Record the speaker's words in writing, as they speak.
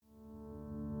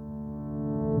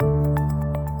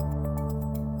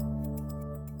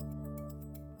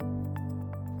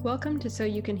Welcome to So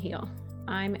You Can Heal.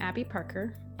 I'm Abby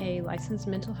Parker, a licensed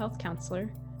mental health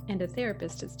counselor and a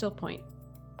therapist at Stillpoint.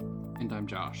 And I'm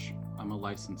Josh. I'm a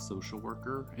licensed social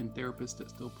worker and therapist at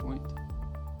Stillpoint.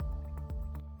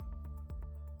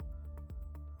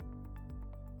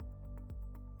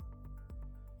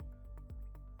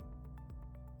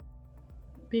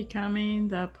 Becoming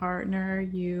the partner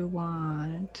you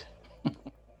want.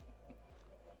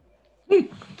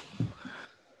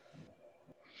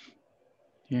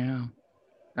 Yeah.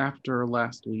 After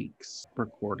last week's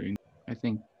recording, I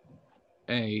think,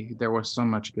 there was so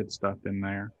much good stuff in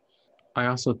there. I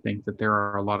also think that there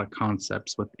are a lot of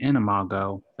concepts within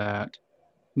Imago that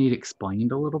need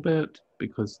explained a little bit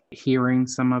because hearing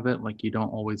some of it, like you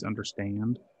don't always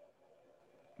understand.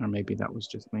 Or maybe that was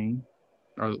just me.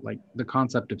 Or like the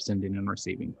concept of sending and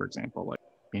receiving, for example. Like,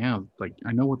 yeah, like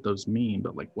I know what those mean,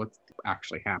 but like what's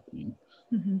actually happening?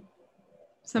 Mm-hmm.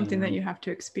 Something that you have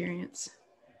to experience.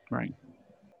 Right.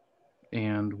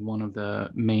 And one of the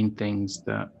main things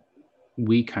that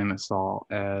we kind of saw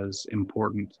as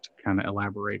important to kind of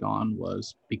elaborate on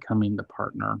was becoming the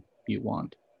partner you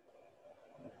want.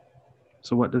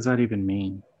 So what does that even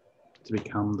mean, to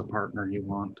become the partner you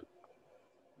want?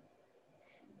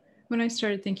 When I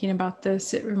started thinking about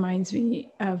this, it reminds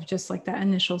me of just like that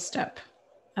initial step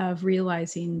of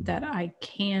realizing that I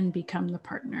can become the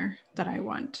partner that I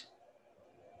want.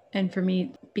 And for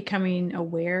me, becoming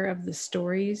aware of the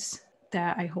stories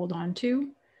that I hold on to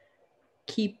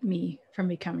keep me from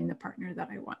becoming the partner that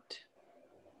I want.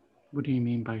 What do you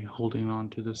mean by holding on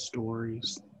to the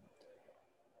stories?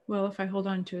 Well, if I hold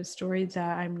on to a story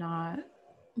that I'm not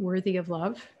worthy of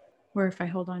love, or if I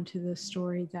hold on to the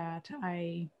story that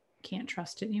I can't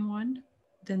trust anyone,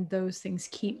 then those things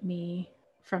keep me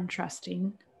from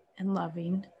trusting and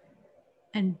loving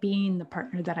and being the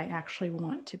partner that I actually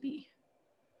want to be.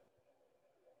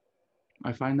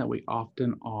 I find that we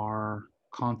often are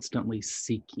constantly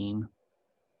seeking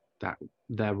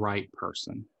the right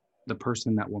person, the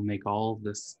person that will make all of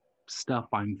this stuff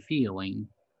I'm feeling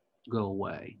go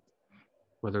away,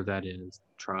 whether that is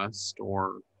trust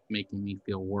or making me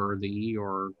feel worthy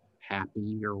or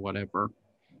happy or whatever.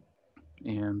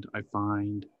 And I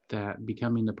find that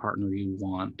becoming the partner you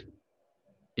want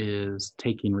is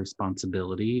taking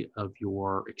responsibility of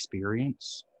your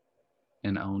experience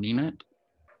and owning it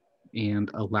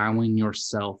and allowing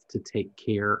yourself to take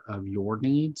care of your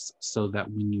needs so that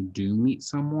when you do meet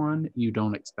someone, you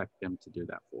don't expect them to do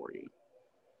that for you.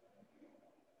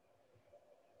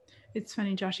 It's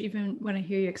funny, Josh, even when I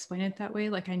hear you explain it that way,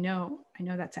 like I know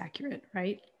that's accurate,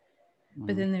 right?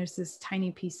 But then there's this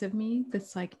tiny piece of me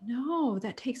that's like, no,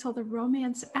 that takes all the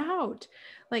romance out.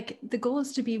 Like the goal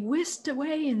is to be whisked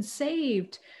away and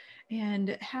saved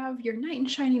and have your knight in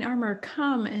shining armor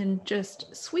come and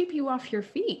just sweep you off your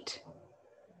feet.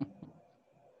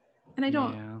 And I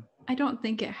don't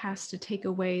think it has to take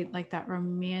away like that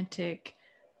romantic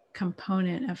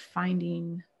component of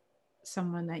finding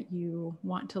someone that you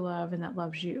want to love and that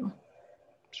loves you.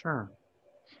 Sure.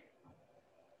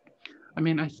 I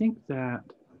mean, I think that,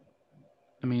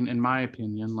 in my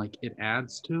opinion, like it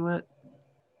adds to it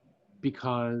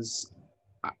because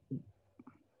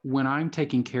when I'm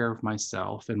taking care of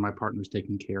myself and my partner's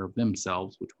taking care of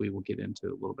themselves, which we will get into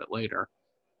a little bit later,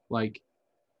 like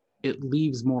it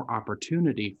leaves more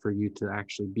opportunity for you to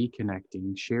actually be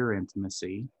connecting, share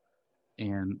intimacy,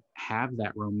 and have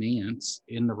that romance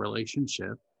in the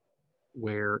relationship.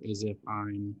 Whereas if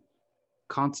I'm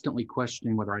constantly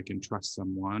questioning whether I can trust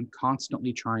someone,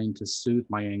 constantly trying to soothe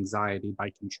my anxiety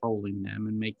by controlling them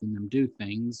and making them do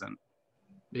things, and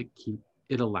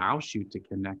it allows you to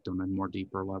connect on a more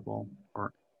deeper level,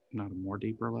 or not a more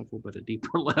deeper level, but a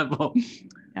deeper level.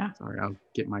 Yeah. Sorry, I'll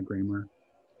get my grammar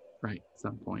right at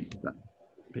some point,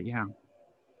 but yeah.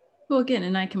 Well, again,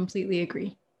 and I completely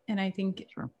agree. And I think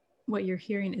Sure. What you're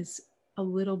hearing is a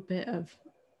little bit of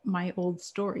my old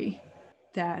story,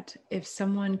 that if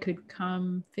someone could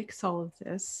come fix all of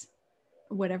this,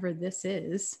 whatever this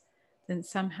is, then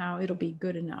somehow it'll be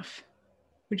good enough,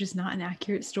 which is not an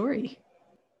accurate story.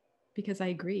 Because I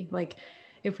agree, like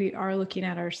if we are looking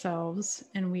at ourselves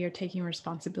and we are taking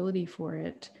responsibility for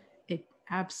it, it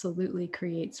absolutely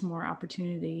creates more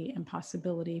opportunity and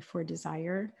possibility for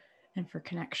desire and for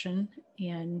connection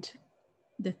and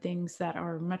the things that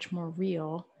are much more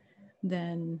real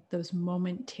than those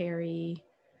momentary,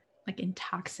 like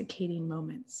intoxicating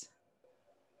moments.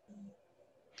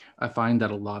 I find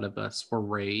that a lot of us were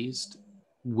raised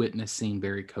witnessing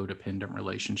very codependent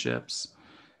relationships,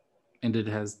 and it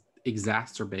has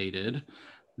exacerbated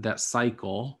that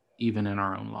cycle even in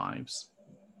our own lives.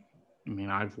 I mean,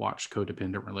 I've watched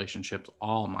codependent relationships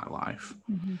all my life.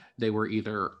 Mhm. They were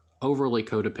either overly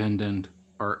codependent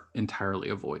or entirely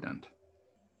avoidant.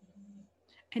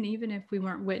 And even if we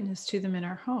weren't witness to them in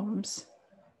our homes,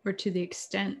 or to the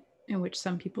extent in which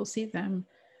some people see them,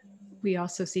 we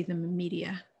also see them in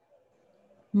media,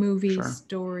 movies, Sure.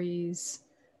 stories,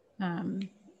 um,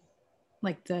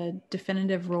 like the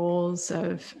definitive roles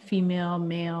of female,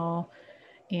 male,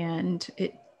 and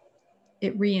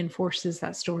it reinforces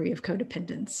that story of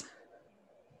codependence.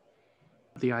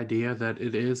 The idea that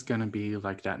it is going to be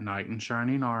like that knight in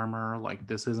shining armor, like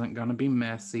this isn't going to be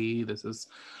messy, this is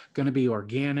going to be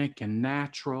organic and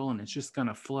natural and it's just going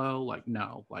to flow. Like,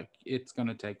 no, like it's going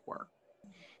to take work.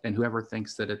 And whoever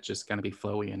thinks that it's just going to be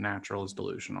flowy and natural is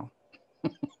delusional.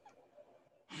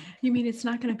 You mean it's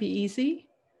not going to be easy?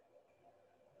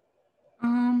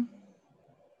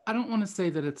 I don't want to say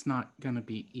that it's not going to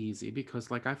be easy, because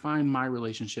like I find my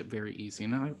relationship very easy.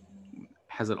 And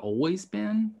has it always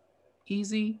been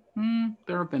easy?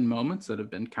 There have been moments that have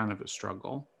been kind of a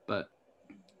struggle, but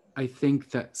I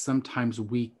think that sometimes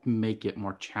we make it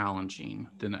more challenging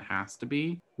than it has to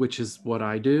be, which is what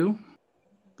I do.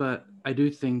 But I do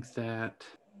think that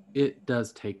it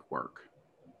does take work.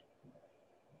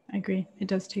 I agree. It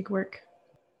does take work,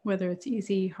 whether it's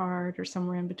easy, hard, or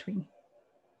somewhere in between.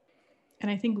 And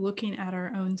I think looking at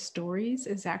our own stories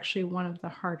is actually one of the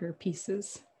harder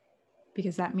pieces,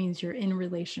 because that means you're in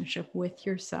relationship with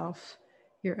yourself,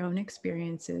 your own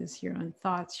experiences, your own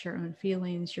thoughts, your own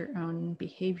feelings, your own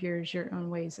behaviors, your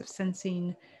own ways of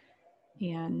sensing.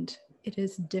 And it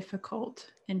is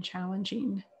difficult and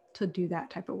challenging to do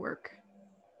that type of work.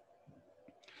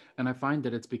 And I find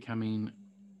that it's becoming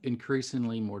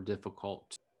increasingly more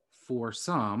difficult for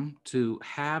some to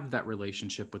have that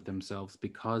relationship with themselves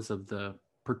because of the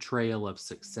portrayal of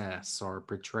success or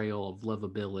portrayal of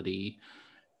lovability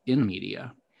in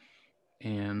media.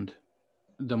 And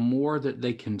the more that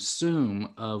they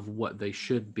consume of what they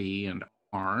should be and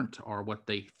aren't, or what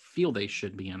they feel they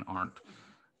should be and aren't,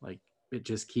 like it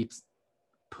just keeps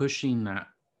pushing that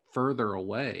further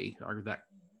away, or that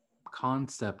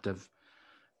concept of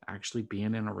actually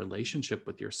being in a relationship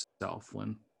with yourself when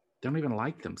they don't even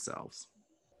like themselves.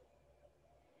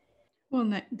 Well,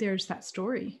 and there's that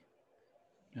story.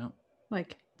 Yeah.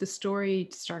 Like the story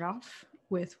to start off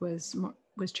with was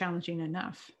challenging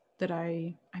enough that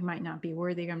I might not be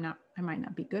worthy. I might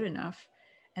not be good enough.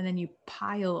 And then you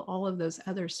pile all of those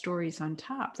other stories on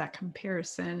top, that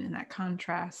comparison and that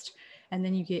contrast, and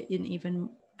then you get an even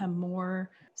a more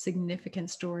significant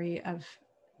story of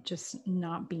just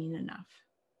not being enough.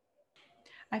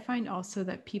 I find also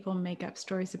that people make up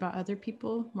stories about other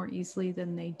people more easily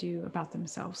than they do about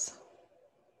themselves,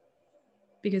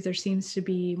 because there seems to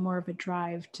be more of a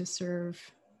drive to serve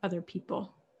other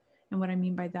people. And what I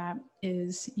mean by that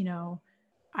is,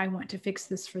 I want to fix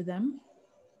this for them.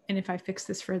 And if I fix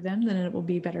this for them, then it will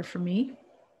be better for me.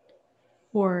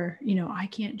 Or, I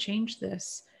can't change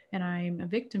this and I'm a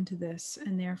victim to this,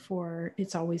 and therefore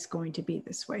it's always going to be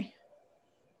this way.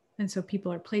 And so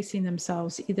people are placing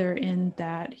themselves either in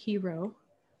that hero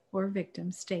or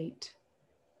victim state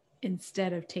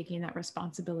instead of taking that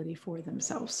responsibility for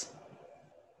themselves.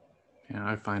 Yeah,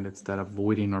 I find it's that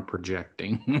avoiding or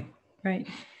projecting. Right.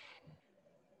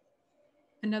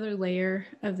 Another layer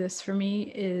of this for me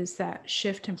is that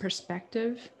shift in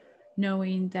perspective,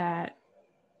 knowing that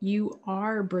you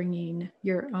are bringing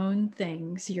your own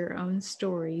things, your own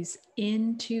stories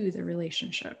into the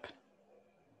relationship.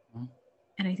 Mhm.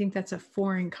 And I think that's a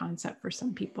foreign concept for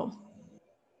some people.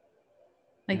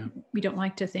 Like, Yeah. we don't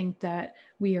like to think that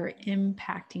we are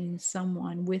impacting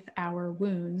someone with our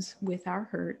wounds, with our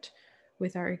hurt,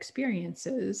 with our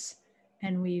experiences,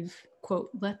 and we've, quote,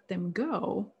 let them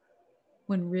go,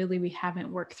 when really we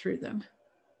haven't worked through them.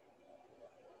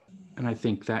 And I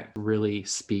think that really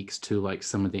speaks to like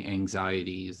some of the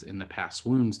anxieties and the past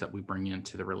wounds that we bring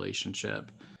into the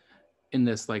relationship. In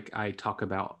this, like I talk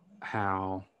about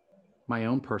how my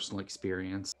own personal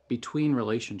experience between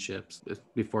relationships,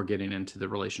 before getting into the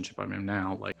relationship I'm in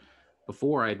now, like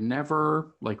before I'd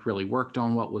never like really worked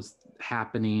on what was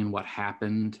happening, what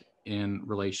happened in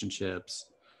relationships,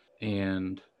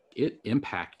 and it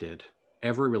impacted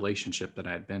every relationship that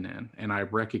I'd been in. And I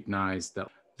recognized that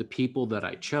the people that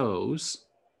I chose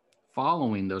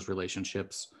following those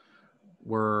relationships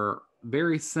were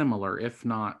very similar, if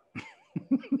not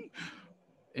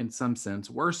in some sense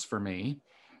worse for me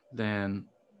than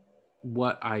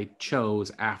what I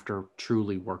chose after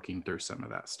truly working through some of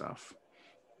that stuff.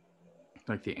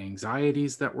 Like the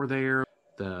anxieties that were there,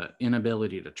 the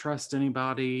inability to trust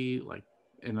anybody, like,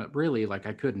 and really, like,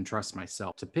 I couldn't trust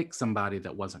myself to pick somebody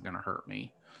that wasn't going to hurt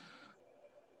me.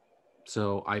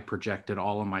 So I projected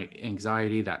all of my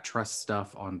anxiety, that trust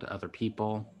stuff onto other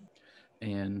people.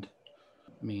 And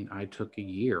I mean, I took a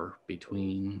year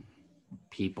between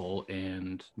people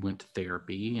and went to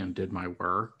therapy and did my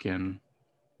work, and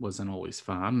wasn't always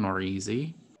fun or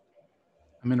easy.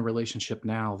 I'm in a relationship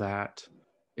now that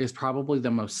is probably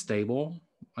the most stable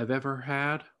I've ever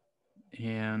had.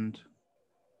 And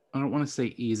I don't want to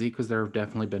say easy, because there have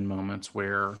definitely been moments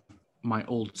where my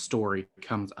old story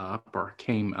comes up or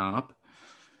came up,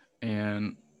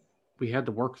 and we had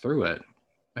to work through it.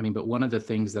 I mean, but one of the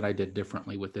things that I did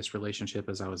differently with this relationship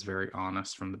is I was very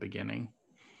honest from the beginning.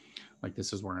 Like,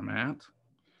 this is where I'm at.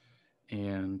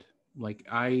 And like,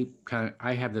 I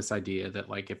have this idea that,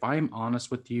 like, if I'm honest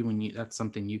with you and that's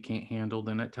something you can't handle,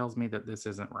 then it tells me that this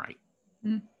isn't right.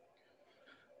 Mm.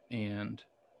 And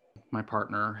my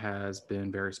partner has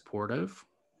been very supportive.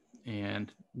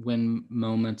 And when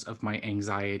moments of my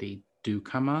anxiety do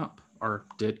come up or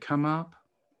did come up,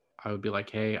 I would be like,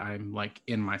 hey, I'm like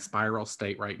in my spiral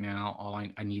state right now.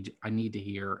 I need to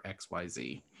hear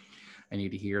XYZ. I need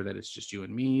to hear that it's just you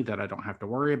and me, that I don't have to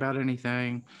worry about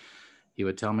anything. He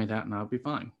would tell me that and I'll be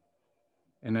fine.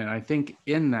 And then I think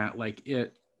in that, like,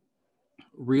 it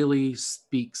really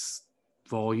speaks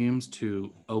volumes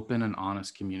to open and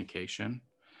honest communication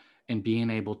and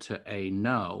being able to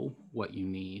know what you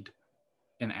need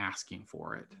and asking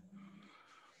for it.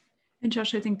 And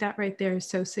Josh, I think that right there is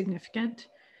so significant,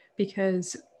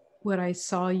 because what I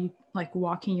saw you like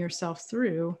walking yourself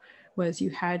through was you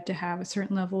had to have a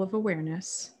certain level of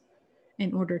awareness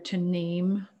in order to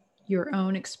name your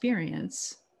own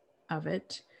experience of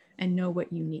it and know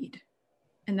what you need.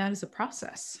 And that is a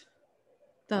process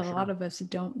that a lot of us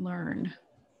don't learn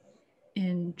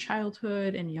in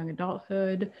childhood and young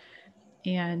adulthood.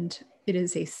 And it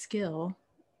is a skill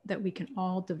that we can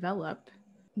all develop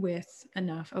with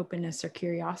enough openness or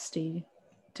curiosity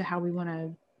to how we want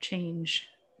to change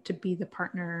to be the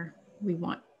partner we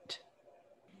want.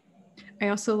 I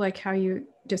also like how you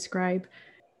describe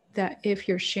that if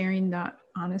you're sharing that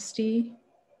honesty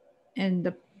and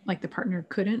the partner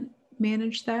couldn't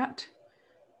manage that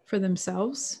for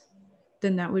themselves,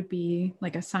 then that would be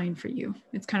like a sign for you.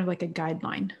 It's kind of like a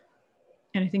guideline.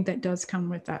 And I think that does come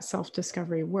with that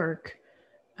self-discovery work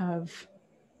of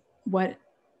what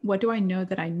do I know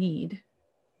that I need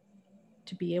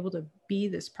to be able to be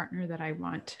this partner that I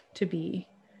want to be?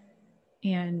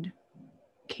 And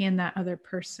can that other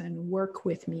person work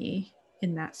with me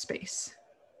in that space?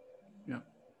 Yeah.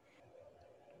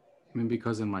 I mean,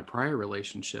 because in my prior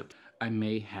relationship, I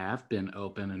may have been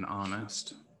open and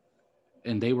honest,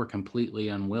 and they were completely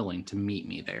unwilling to meet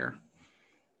me there.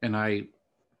 And I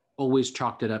always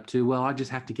chalked it up to, well, I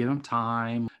just have to give them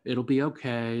time. It'll be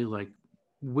okay. Like,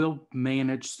 we'll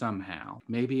manage somehow.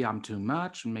 Maybe I'm too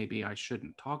much, and maybe I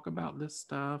shouldn't talk about this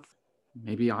stuff.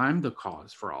 Maybe I'm the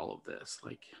cause for all of this.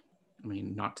 Like, I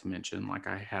mean, not to mention, like,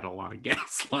 I had a lot of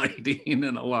gaslighting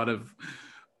and a lot of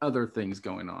other things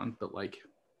going on. But like,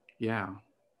 yeah,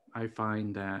 I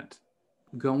find that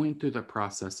going through the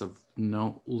process of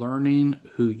learning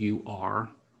who you are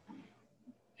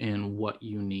and what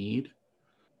you need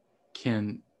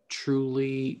can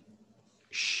truly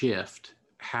shift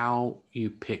how you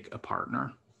pick a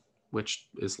partner, which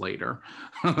is later.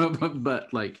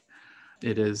 But like,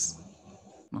 it is,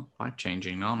 well,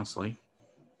 life-changing, honestly.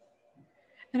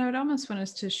 And I would almost want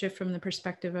us to shift from the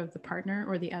perspective of the partner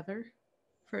or the other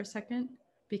for a second,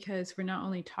 because we're not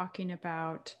only talking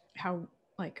about how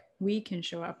like we can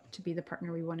show up to be the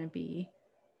partner we want to be,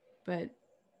 but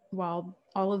while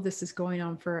all of this is going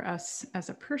on for us as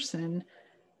a person,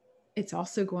 it's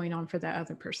also going on for that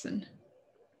other person.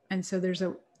 And so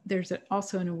there's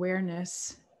also an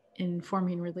awareness in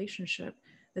forming relationship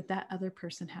that other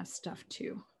person has stuff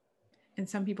too. And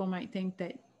some people might think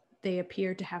that they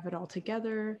appear to have it all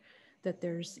together, that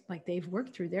there's like they've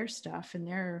worked through their stuff and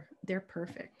they're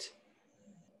perfect.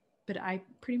 But I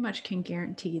pretty much can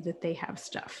guarantee that they have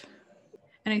stuff.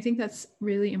 And I think that's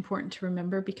really important to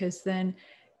remember, because then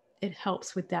it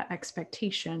helps with that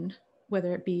expectation,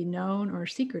 whether it be known or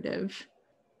secretive,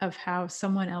 of how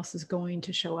someone else is going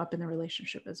to show up in the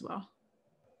relationship as well.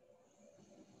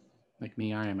 Like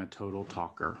me, I am a total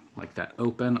talker, like that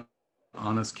open,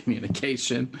 honest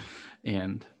communication.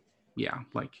 And yeah,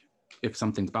 like, if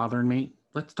something's bothering me,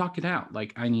 let's talk it out.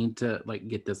 Like, I need to like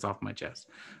get this off my chest.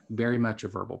 Very much a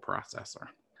verbal processor.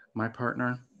 My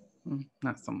partner,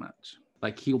 not so much.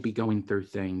 Like, he'll be going through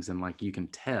things and like you can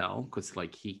tell, because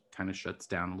like he kind of shuts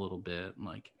down a little bit, and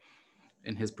like,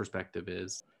 and his perspective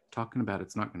is talking about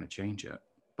it's not going to change it,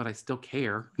 but I still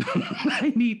care.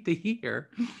 I need to hear.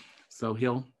 So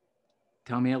he'll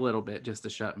tell me a little bit just to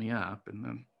shut me up, and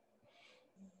then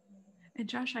And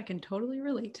Josh, I can totally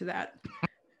relate to that.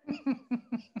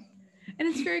 And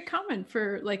it's very common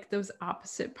for like those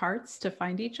opposite parts to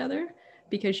find each other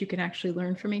because you can actually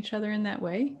learn from each other in that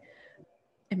way.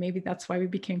 And maybe that's why we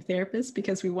became therapists,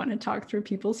 because we want to talk through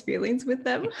people's feelings with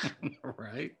them.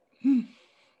 Right.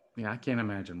 Yeah, I can't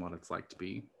imagine what it's like to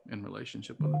be in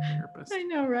relationship with a therapist. I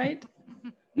know, right?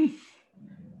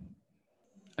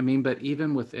 I mean, but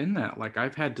even within that, like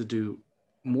I've had to do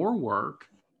more work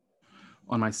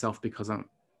on myself because I'm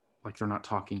like, they're not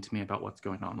talking to me about what's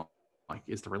going on. Like,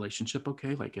 is the relationship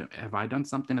okay? Like, have I done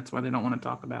something? That's why they don't want to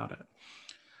talk about it.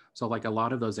 So like a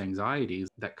lot of those anxieties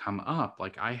that come up,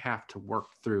 like I have to work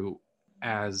through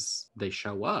as they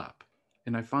show up.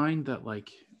 And I find that like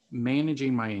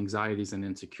managing my anxieties and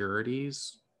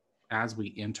insecurities as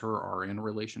we enter or in a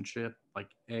relationship, like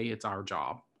it's our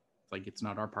job. Like it's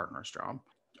not our partner's job.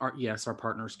 Yes, our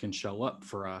partners can show up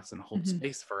for us and hold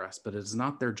space for us, but it's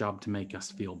not their job to make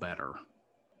us feel better.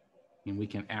 And we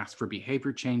can ask for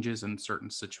behavior changes in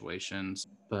certain situations,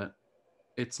 but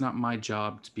it's not my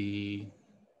job to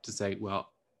say,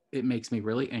 well, it makes me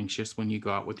really anxious when you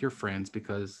go out with your friends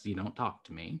because you don't talk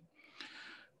to me.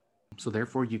 So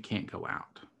therefore you can't go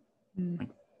out. Like,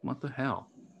 what the hell?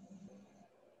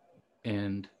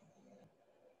 And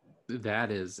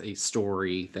that is a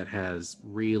story that has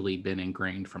really been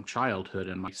ingrained from childhood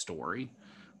in my story,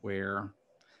 where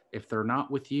if they're not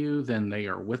with you, then they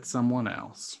are with someone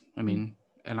else. I mean,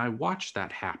 and I watched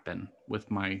that happen with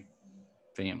my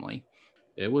family.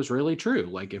 It was really true.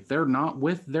 Like if they're not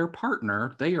with their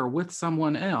partner, they are with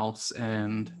someone else,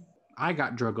 and I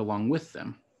got drug along with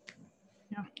them.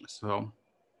 Yeah. So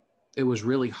it was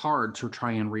really hard to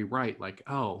try and rewrite, like,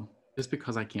 oh, just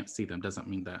because I can't see them doesn't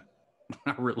mean that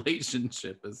our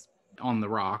relationship is on the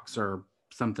rocks or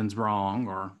something's wrong.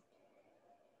 Or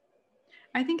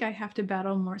I think I have to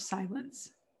battle more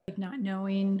silence, like not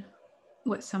knowing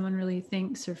what someone really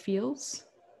thinks or feels,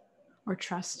 or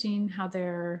trusting how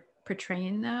they're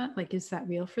portraying that. Like, is that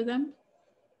real for them?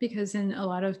 Because in a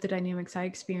lot of the dynamics I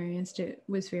experienced, it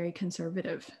was very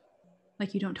conservative.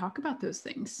 Like, you don't talk about those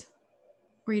things,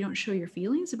 or you don't show your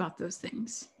feelings about those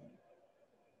things,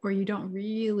 or you don't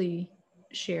really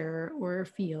share or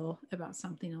feel about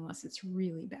something unless it's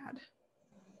really bad.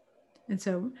 And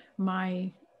so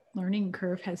my learning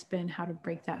curve has been how to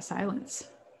break that silence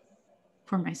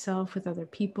for myself, with other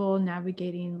people,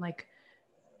 navigating. Like,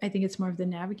 I think it's more of the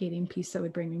navigating piece that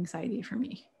would bring anxiety for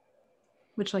me,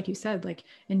 which, like you said, like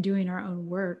in doing our own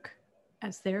work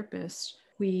as therapists,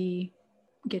 we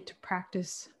get to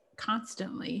practice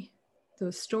constantly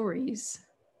those stories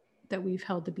that we've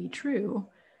held to be true,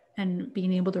 and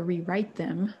being able to rewrite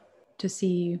them to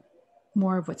see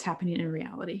more of what's happening in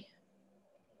reality.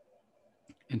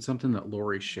 And something that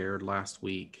Lori shared last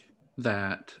week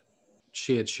that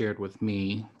she had shared with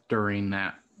me during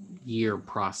that year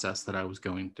process that I was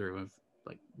going through of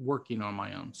like working on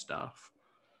my own stuff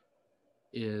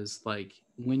is like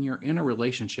when you're in a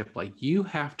relationship, like you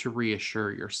have to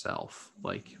reassure yourself.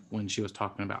 Like when she was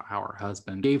talking about how her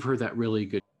husband gave her that really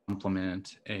good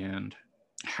compliment, and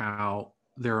how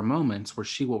there are moments where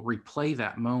she will replay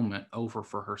that moment over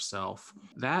for herself.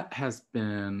 That has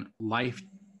been life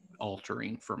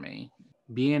altering for me.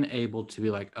 Being able to be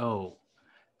like, oh,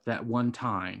 that one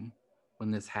time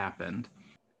when this happened,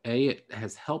 it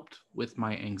has helped with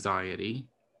my anxiety.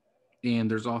 And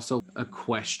there's also a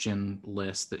question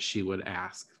list that she would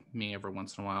ask me every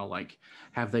once in a while, like,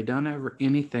 have they done ever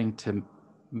anything to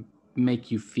make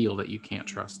you feel that you can't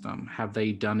trust them? Have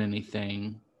they done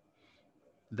anything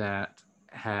that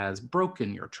has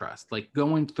broken your trust? Like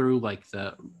going through like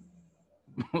the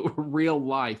real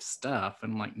life stuff,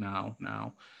 and like, no,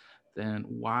 then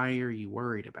why are you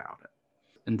worried about it?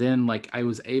 And then like I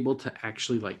was able to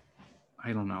actually, like,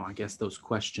 I don't know, I guess those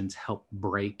questions help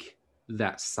break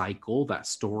that cycle, that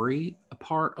story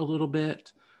apart a little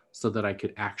bit, so that I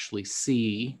could actually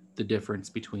see the difference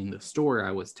between the story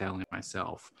I was telling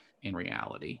myself and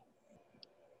reality.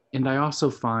 And I also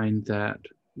find that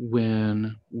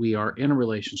when we are in a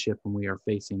relationship and we are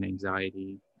facing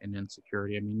anxiety and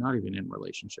insecurity, I mean, not even in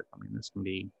relationship, I mean, this can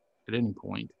be at any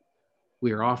point,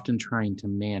 we are often trying to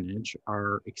manage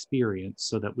our experience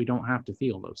so that we don't have to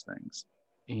feel those things.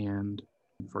 And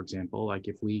for example, like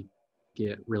if we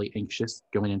get really anxious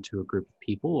going into a group of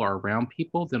people or around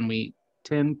people, then we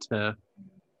tend to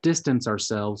distance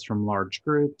ourselves from large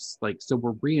groups. Like, so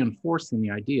we're reinforcing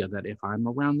the idea that if I'm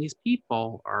around these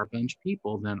people or a bunch of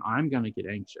people, then I'm going to get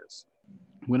anxious.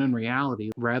 When in reality,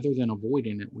 rather than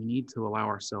avoiding it, we need to allow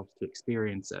ourselves to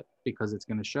experience it, because it's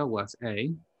going to show us,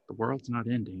 A, the world's not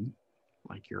ending,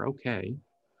 like you're okay.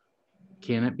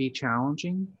 Can it be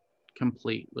challenging?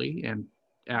 Completely. And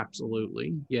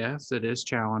Absolutely. Yes, it is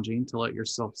challenging to let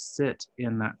yourself sit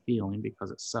in that feeling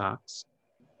because it sucks.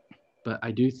 But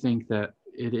I do think that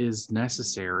it is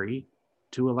necessary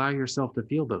to allow yourself to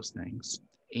feel those things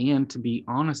and to be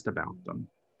honest about them.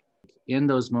 In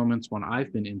those moments when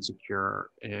I've been insecure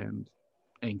and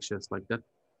anxious, like that,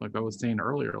 like I was saying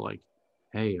earlier, like,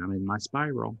 hey, I'm in my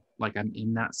spiral, like I'm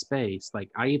in that space. Like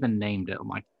I even named it. I'm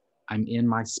like, I'm in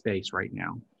my space right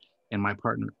now. And my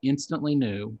partner instantly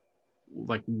knew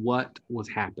like what was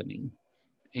happening.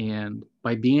 And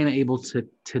by being able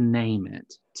to name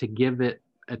it, to give it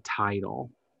a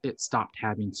title, it stopped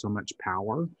having so much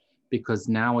power because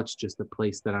now it's just a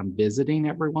place that I'm visiting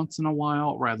every once in a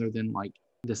while rather than like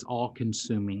this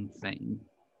all-consuming thing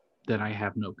that I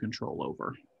have no control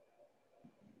over.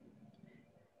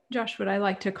 Josh, what I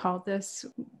like to call this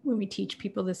when we teach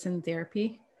people this in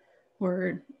therapy,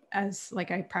 or as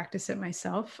like I practice it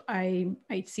myself, I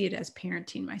see it as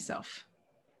parenting myself.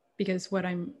 Because what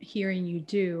I'm hearing you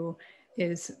do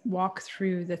is walk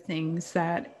through the things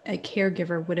that a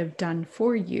caregiver would have done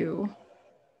for you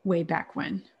way back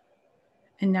when.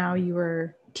 And now you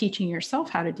are teaching yourself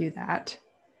how to do that,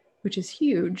 which is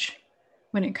huge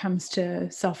when it comes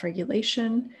to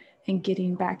self-regulation and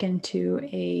getting back into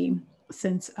a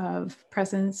sense of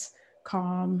presence,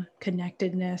 calm,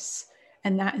 connectedness.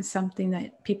 And that is something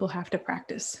that people have to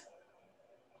practice.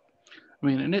 I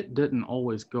mean, and it didn't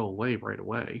always go away right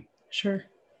away. Sure.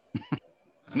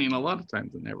 I mean, a lot of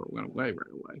times it never went away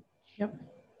right away. Yep.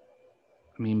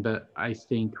 I mean, but I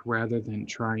think rather than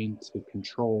trying to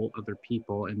control other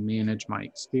people and manage my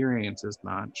experience as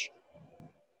much,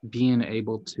 being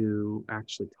able to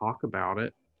actually talk about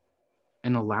it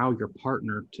and allow your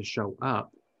partner to show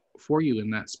up for you in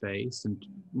that space, and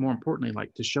more importantly,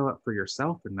 like to show up for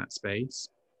yourself in that space,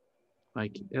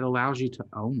 like it allows you to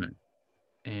own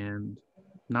it and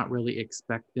not really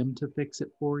expect them to fix it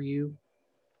for you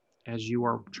as you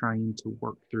are trying to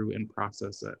work through and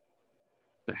process it.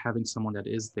 But having someone that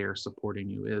is there supporting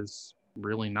you is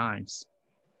really nice.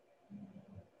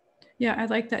 Yeah, I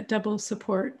like that double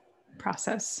support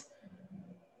process,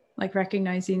 like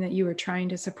recognizing that you are trying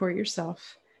to support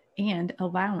yourself and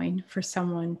allowing for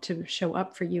someone to show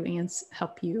up for you and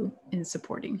help you in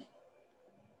supporting.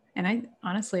 And I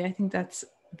honestly, I think that's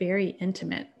very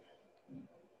intimate. I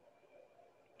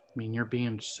mean, you're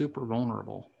being super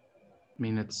vulnerable. I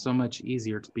mean, it's so much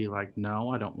easier to be like, no,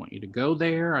 I don't want you to go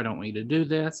there. I don't want you to do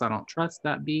this. I don't trust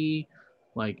that bee.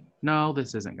 Like, no,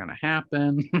 this isn't going to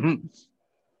happen.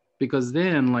 Because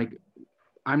then, like,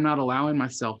 I'm not allowing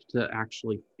myself to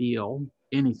actually feel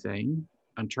anything.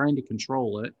 I'm trying to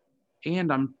control it.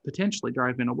 And I'm potentially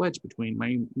driving a wedge between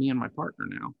me and my partner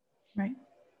now. Right.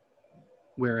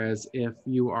 Whereas if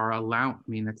you are allowed, I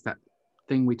mean, it's that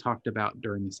thing we talked about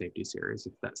during the safety series.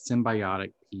 It's that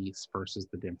symbiotic piece versus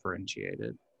the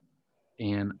differentiated.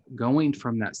 And going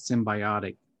from that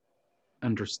symbiotic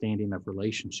understanding of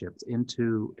relationships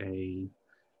into a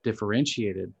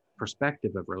differentiated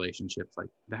perspective of relationships, like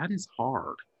that is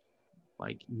hard.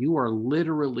 Like you are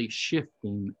literally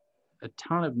shifting a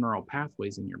ton of neural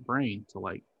pathways in your brain to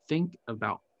like think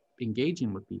about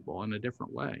engaging with people in a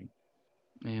different way.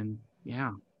 And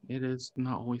yeah, it is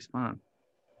not always fun,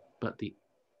 but the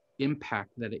impact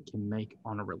that it can make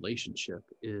on a relationship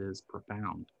is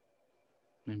profound.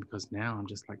 And because now I'm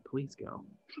just like, please go.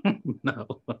 No,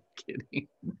 I'm kidding.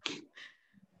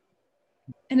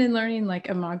 And in learning like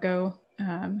Imago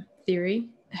theory,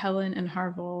 Helen and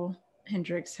Harville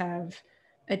Hendrix have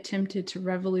attempted to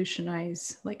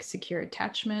revolutionize like secure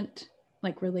attachment,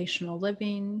 like relational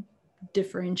living,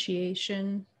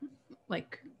 differentiation,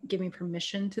 like giving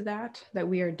permission to that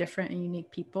we are different and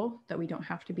unique people, that we don't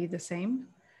have to be the same,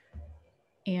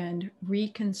 and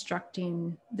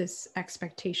reconstructing this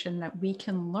expectation that we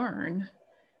can learn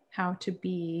how to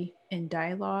be in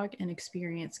dialogue and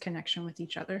experience connection with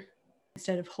each other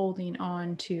instead of holding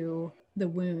on to the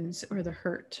wounds or the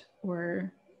hurt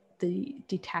or the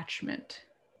detachment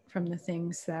from the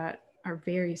things that are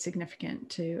very significant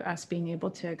to us being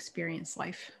able to experience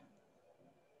life.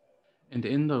 And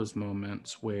in those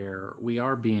moments where we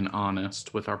are being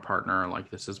honest with our partner, like,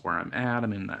 this is where I'm at,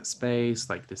 I'm in that space,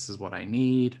 like, this is what I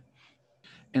need.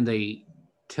 And they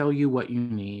tell you what you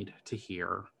need to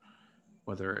hear,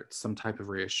 whether it's some type of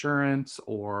reassurance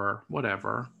or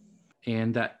whatever.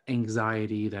 And that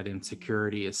anxiety, that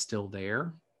insecurity is still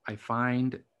there. I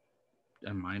find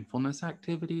a mindfulness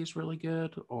activity is really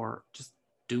good, or just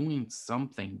doing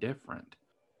something different.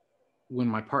 When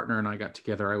my partner and I got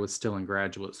together, I was still in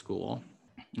graduate school.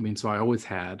 I mean, so I always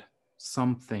had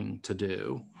something to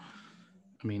do.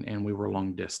 I mean, and we were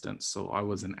long distance. So I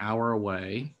was an hour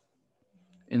away.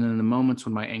 And then the moments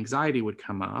when my anxiety would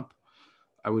come up,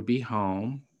 I would be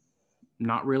home,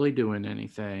 not really doing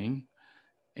anything.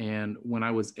 And when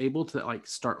I was able to like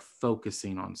start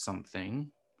focusing on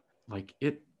something, like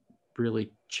it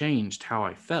really changed how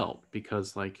I felt,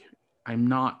 because like I'm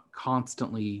not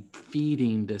constantly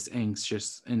feeding this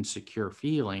anxious, insecure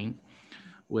feeling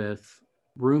with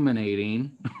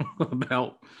ruminating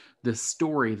about this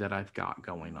story that I've got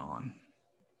going on.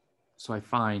 So I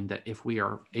find that if we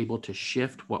are able to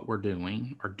shift what we're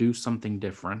doing or do something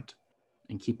different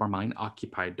and keep our mind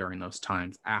occupied during those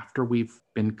times after we've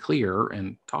been clear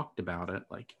and talked about it,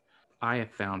 like I have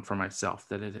found for myself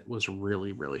that it was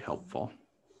really, really helpful.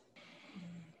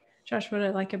 Josh, what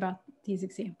I like about these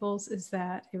examples is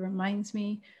that it reminds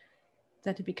me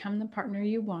that to become the partner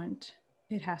you want,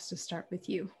 it has to start with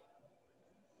you.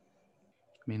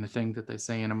 I mean, the thing that they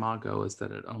say in Imago is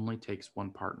that it only takes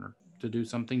one partner to do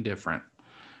something different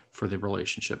for the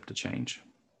relationship to change.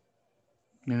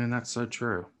 I mean, and that's so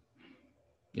true.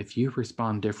 If you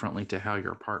respond differently to how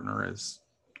your partner is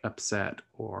upset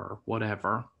or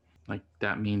whatever, like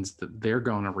that means that they're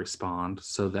going to respond,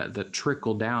 so that the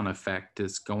trickle down effect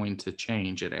is going to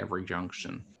change at every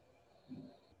junction.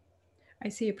 I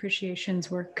see appreciations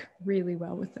work really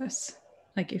well with this.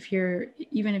 Like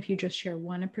even if you just share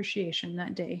one appreciation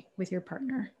that day with your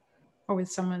partner or with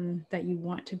someone that you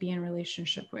want to be in a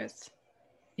relationship with,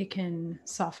 it can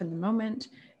soften the moment.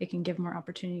 It can give more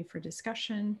opportunity for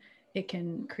discussion. It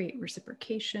can create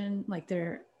reciprocation. Like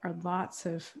there are lots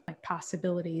of like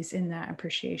possibilities in that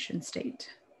appreciation state.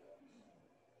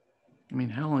 I mean,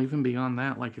 hell, even beyond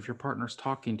that, like if your partner's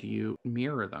talking to you,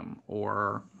 mirror them.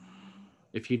 Or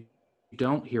if you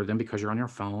don't hear them because you're on your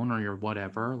phone or you're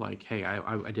whatever, like, hey,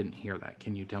 I didn't hear that.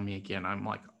 Can you tell me again?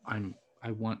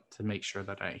 I want to make sure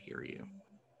that I hear you.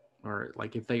 Or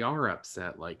like if they are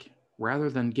upset, like rather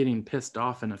than getting pissed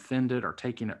off and offended or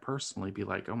taking it personally, be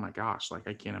like, oh my gosh, like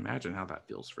I can't imagine how that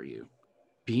feels for you.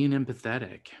 Being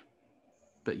empathetic.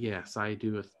 But yes, I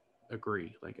do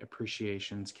agree. Like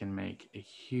appreciations can make a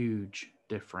huge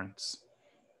difference.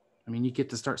 I mean, you get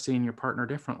to start seeing your partner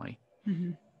differently.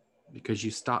 Mm-hmm. Because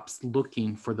you stop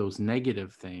looking for those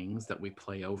negative things that we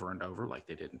play over and over, like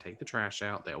they didn't take the trash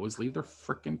out. They always leave their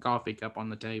freaking coffee cup on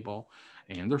the table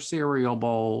and their cereal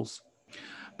bowls.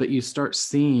 But you start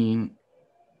seeing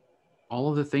all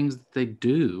of the things that they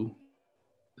do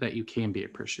that you can be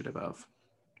appreciative of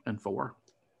and for.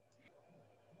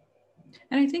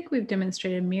 And I think we've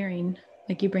demonstrated mirroring,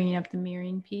 like you bringing up the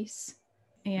mirroring piece.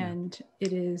 And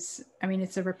it is, I mean,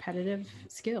 it's a repetitive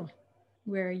skill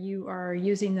where you are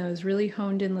using those really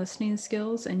honed in listening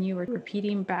skills and you are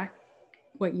repeating back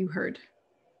what you heard.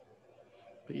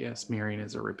 But yes, mirroring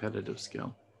is a repetitive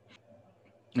skill.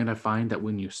 And I find that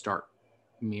when you start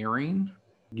mirroring,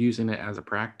 using it as a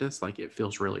practice, like it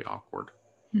feels really awkward.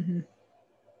 Mm-hmm.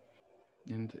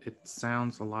 And it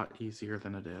sounds a lot easier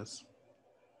than it is,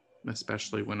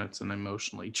 especially when it's an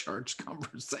emotionally charged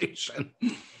conversation.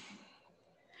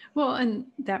 Well, and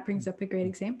that brings up a great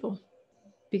example.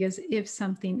 Because if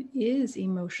something is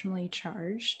emotionally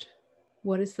charged,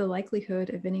 what is the likelihood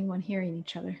of anyone hearing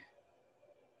each other?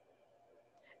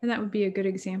 And that would be a good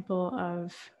example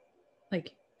of,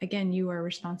 like, again, you are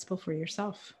responsible for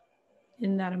yourself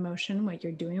in that emotion, what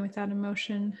you're doing with that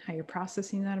emotion, how you're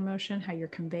processing that emotion, how you're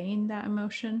conveying that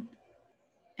emotion.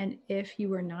 And if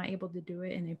you are not able to do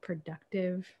it in a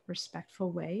productive,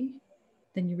 respectful way,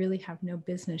 then you really have no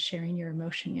business sharing your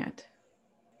emotion yet.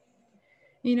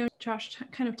 You know, Josh,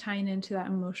 kind of tying into that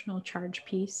emotional charge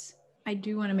piece, I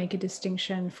do want to make a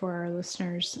distinction for our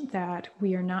listeners that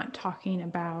we are not talking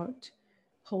about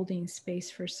holding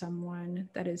space for someone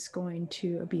that is going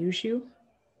to abuse you,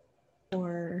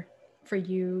 or for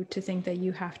you to think that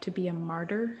you have to be a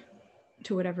martyr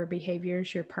to whatever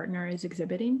behaviors your partner is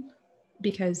exhibiting,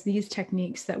 because these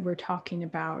techniques that we're talking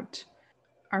about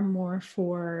are more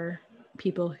for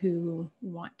people who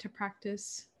want to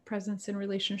practice presence in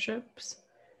relationships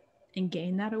and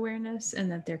gain that awareness, and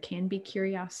that there can be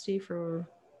curiosity for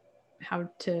how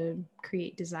to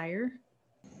create desire.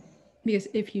 Because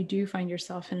if you do find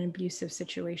yourself in an abusive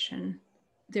situation,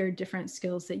 there are different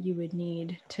skills that you would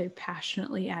need to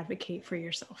passionately advocate for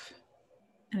yourself.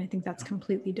 And I think that's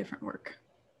completely different work.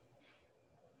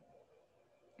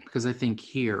 Because I think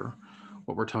here,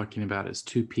 what we're talking about is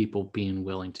two people being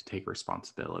willing to take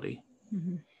responsibility.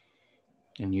 Mm-hmm.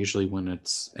 And usually when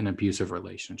it's an abusive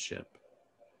relationship,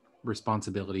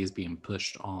 responsibility is being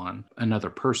pushed on another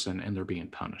person and they're being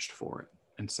punished for it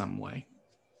in some way.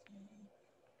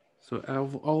 So out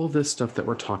of all of this stuff that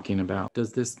we're talking about,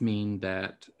 does this mean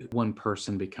that one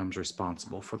person becomes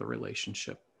responsible for the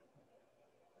relationship?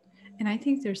 And I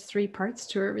think there's 3 parts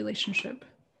to a relationship.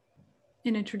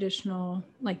 in a traditional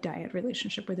like dyad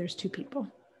relationship where there's two people.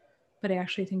 But I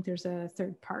actually think there's a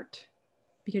third part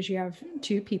because you have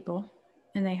two people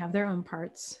and they have their own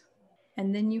parts.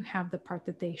 And then you have the part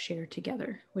that they share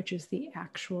together, which is the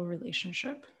actual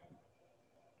relationship.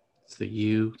 It's the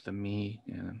you, the me,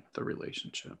 and the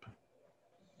relationship.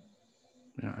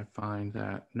 I find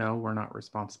that no, we're not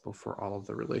responsible for all of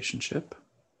the relationship.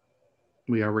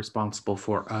 We are responsible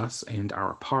for us and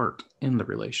our part in the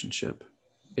relationship.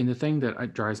 And the thing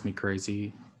that drives me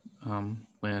crazy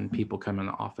when people come in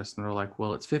the office and they're like,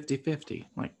 well, it's 50-50.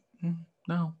 Like,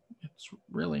 no, it's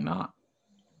really not.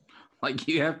 Like,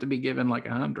 you have to be given like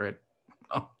 100.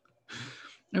 Oh.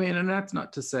 I mean, and that's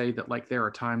not to say that like there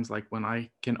are times like when I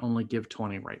can only give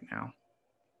 20 right now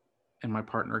and my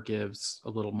partner gives a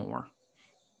little more.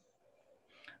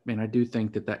 I mean, I do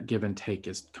think that give and take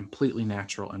is completely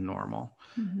natural and normal.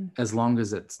 Mm-hmm. As long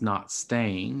as it's not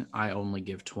staying, I only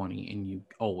give 20 and you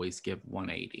always give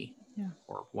 180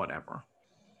 or whatever.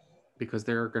 Because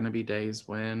there are going to be days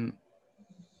when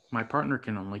my partner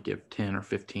can only give 10 or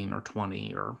 15 or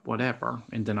 20 or whatever.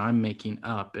 And then I'm making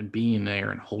up and being there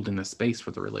and holding the space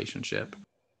for the relationship.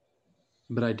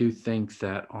 But I do think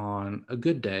that on a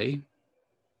good day,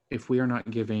 if we are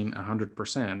not giving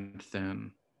 100%,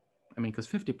 then I mean, because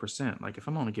 50%, like if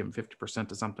I'm only giving 50%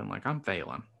 to something, like I'm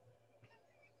failing.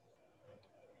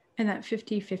 And that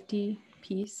 50-50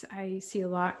 piece, I see a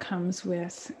lot comes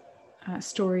with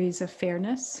stories of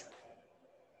fairness,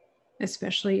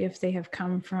 especially if they have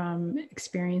come from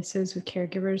experiences with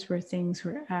caregivers where things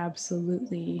were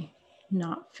absolutely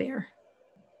not fair.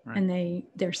 Right. And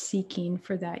they're seeking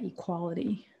for that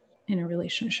equality in a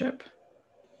relationship.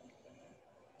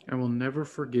 I will never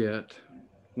forget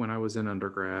when I was in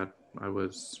undergrad, I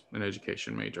was an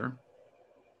education major,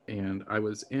 and I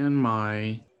was in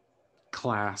my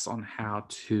class on how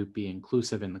to be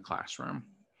inclusive in the classroom.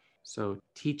 So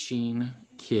teaching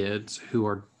kids who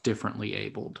are differently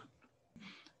abled.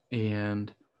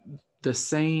 And the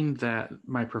saying that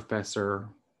my professor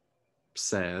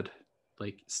said,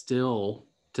 like still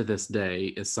to this day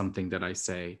is something that I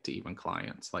say to even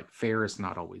clients, like fair is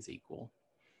not always equal.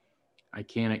 I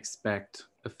can't expect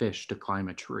a fish to climb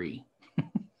a tree.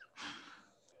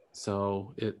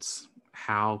 So it's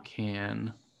how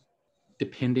can,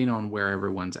 depending on where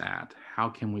everyone's at, how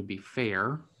can we be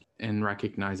fair, and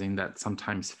recognizing that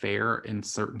sometimes fair in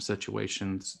certain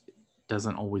situations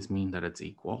doesn't always mean that it's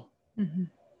equal. Mm-hmm.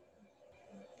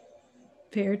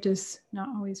 Fair does not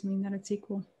always mean that it's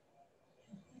equal.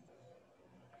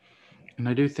 And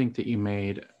I do think that you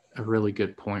made a really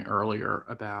good point earlier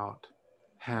about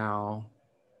how,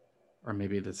 or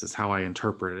maybe this is how I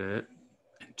interpreted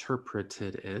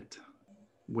it,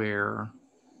 where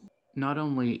not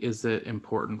only is it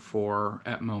important for,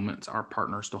 at moments, our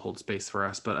partners to hold space for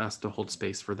us, but us to hold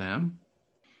space for them.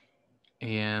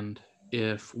 And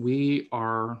if we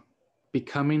are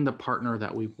becoming the partner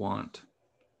that we want,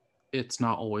 it's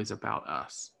not always about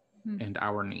us and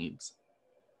our needs.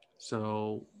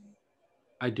 So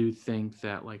I do think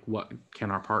that, like, what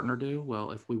can our partner do?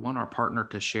 Well, if we want our partner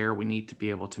to share, we need to be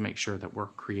able to make sure that we're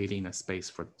creating a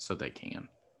space so they can,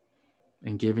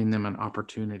 and giving them an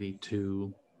opportunity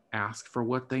to ask for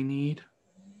what they need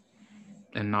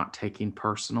and not taking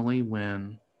personally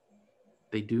when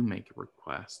they do make a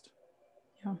request.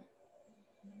 Yeah.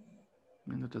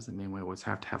 I mean, that doesn't mean we always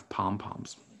have to have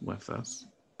pom-poms with us,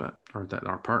 or that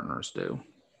our partners do.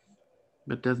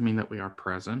 But it does mean that we are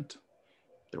present,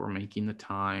 that we're making the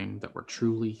time, that we're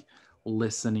truly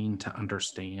listening to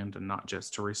understand and not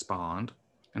just to respond,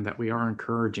 and that we are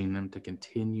encouraging them to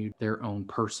continue their own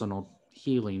personal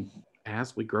healing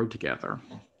as we grow together.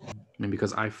 I mean,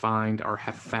 because I find, or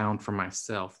have found for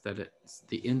myself, that it's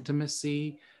the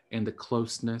intimacy and the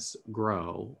closeness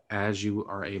grow as you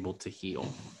are able to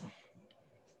heal.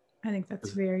 I think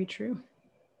that's very true.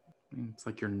 It's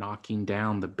like you're knocking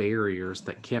down the barriers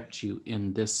that kept you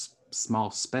in this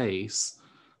small space,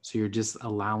 so you're just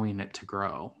allowing it to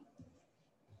grow.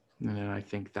 And I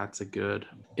think that's a good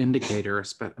indicator.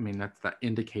 I mean, that's that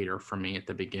indicator for me at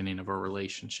the beginning of a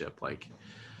relationship. Like,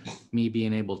 me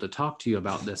being able to talk to you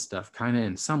about this stuff kind of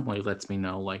in some way lets me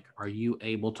know, like, are you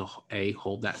able to A,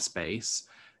 hold that space,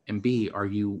 and B, are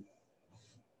you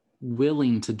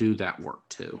willing to do that work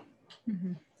too?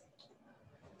 Mm-hmm.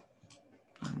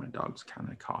 My dog's kind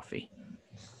of coffee.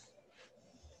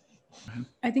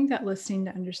 I think that listening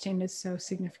to understand is so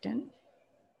significant,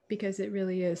 because it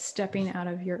really is stepping out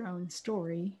of your own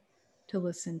story to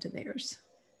listen to theirs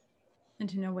and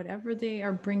to know whatever they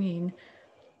are bringing,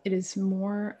 it is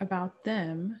more about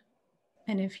them.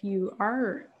 And if you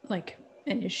are like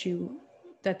an issue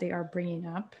that they are bringing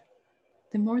up,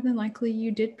 then more than likely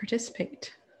you did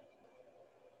participate.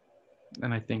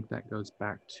 And I think that goes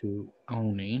back to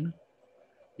owning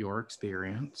your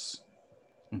experience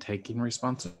and taking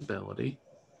responsibility.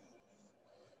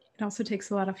 It also takes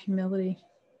a lot of humility.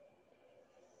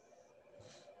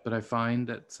 But I find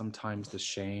that sometimes the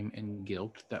shame and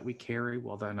guilt that we carry,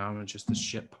 well, then I'm just a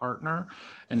shit partner,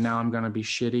 and now I'm going to be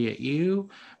shitty at you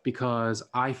because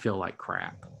I feel like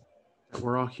crap.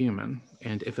 We're all human,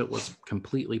 and if it was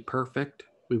completely perfect,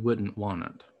 we wouldn't want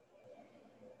it.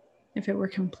 If it were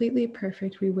completely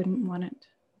perfect, we wouldn't want it.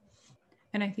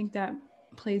 And I think that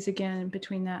plays again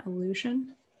between that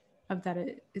illusion of that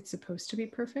it's supposed to be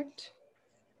perfect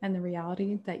and the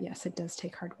reality that, yes, it does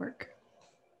take hard work.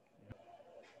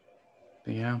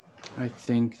 But yeah, I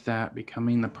think that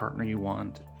becoming the partner you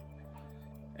want,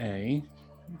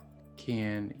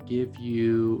 can give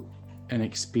you an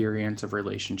experience of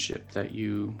relationship that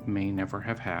you may never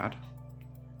have had,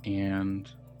 and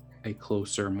a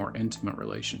closer, more intimate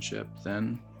relationship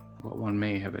than what one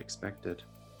may have expected.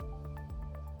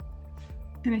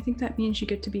 And I think that means you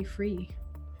get to be free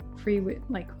with,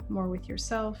 like, more with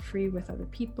yourself, free with other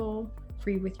people,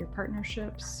 free with your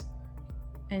partnerships.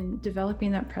 And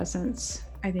developing that presence,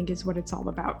 I think, is what it's all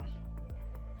about.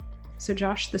 So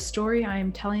Josh, the story I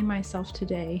am telling myself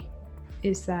today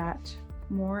is that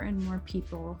more and more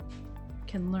people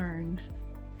can learn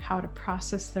how to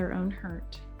process their own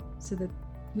hurt so that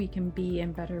we can be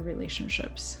in better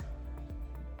relationships.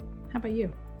 How about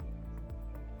you?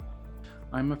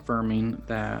 I'm affirming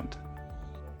that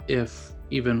if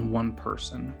even one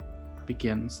person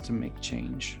begins to make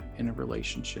change in a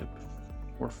relationship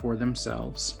or for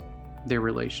themselves, their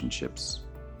relationships,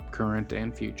 current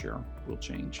and future, will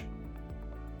change.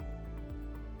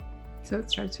 So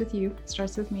it starts with you, it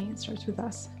starts with me, it starts with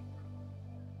us.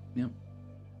 Yep.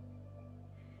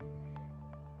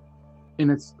 And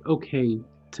it's okay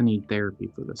to need therapy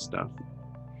for this stuff.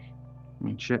 I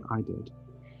mean, shit, I did.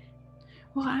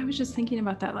 Well, I was just thinking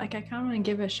about that. Like, I kind of want to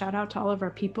give a shout out to all of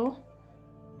our people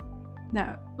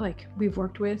that, like, we've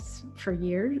worked with for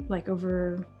years, like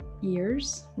over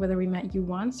years, whether we met you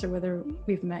once or whether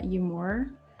we've met you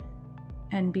more,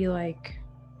 and be like,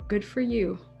 good for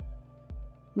you.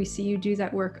 We see you do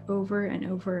that work over and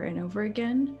over and over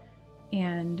again,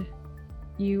 and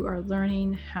you are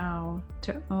learning how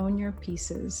to own your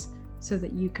pieces so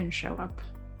that you can show up.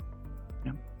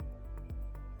 Yeah.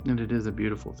 And it is a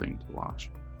beautiful thing to watch.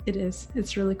 It is.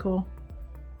 It's really cool.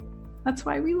 That's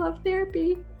why we love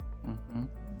therapy.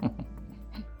 Mm-hmm.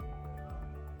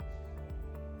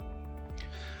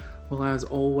 Well, as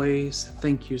always,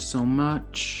 thank you so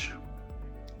much.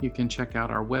 You can check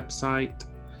out our website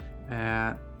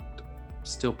at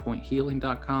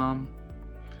stillpointhealing.com.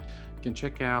 You can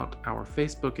check out our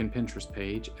Facebook and Pinterest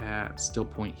page at Still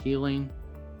Point Healing.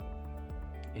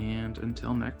 And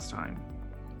until next time.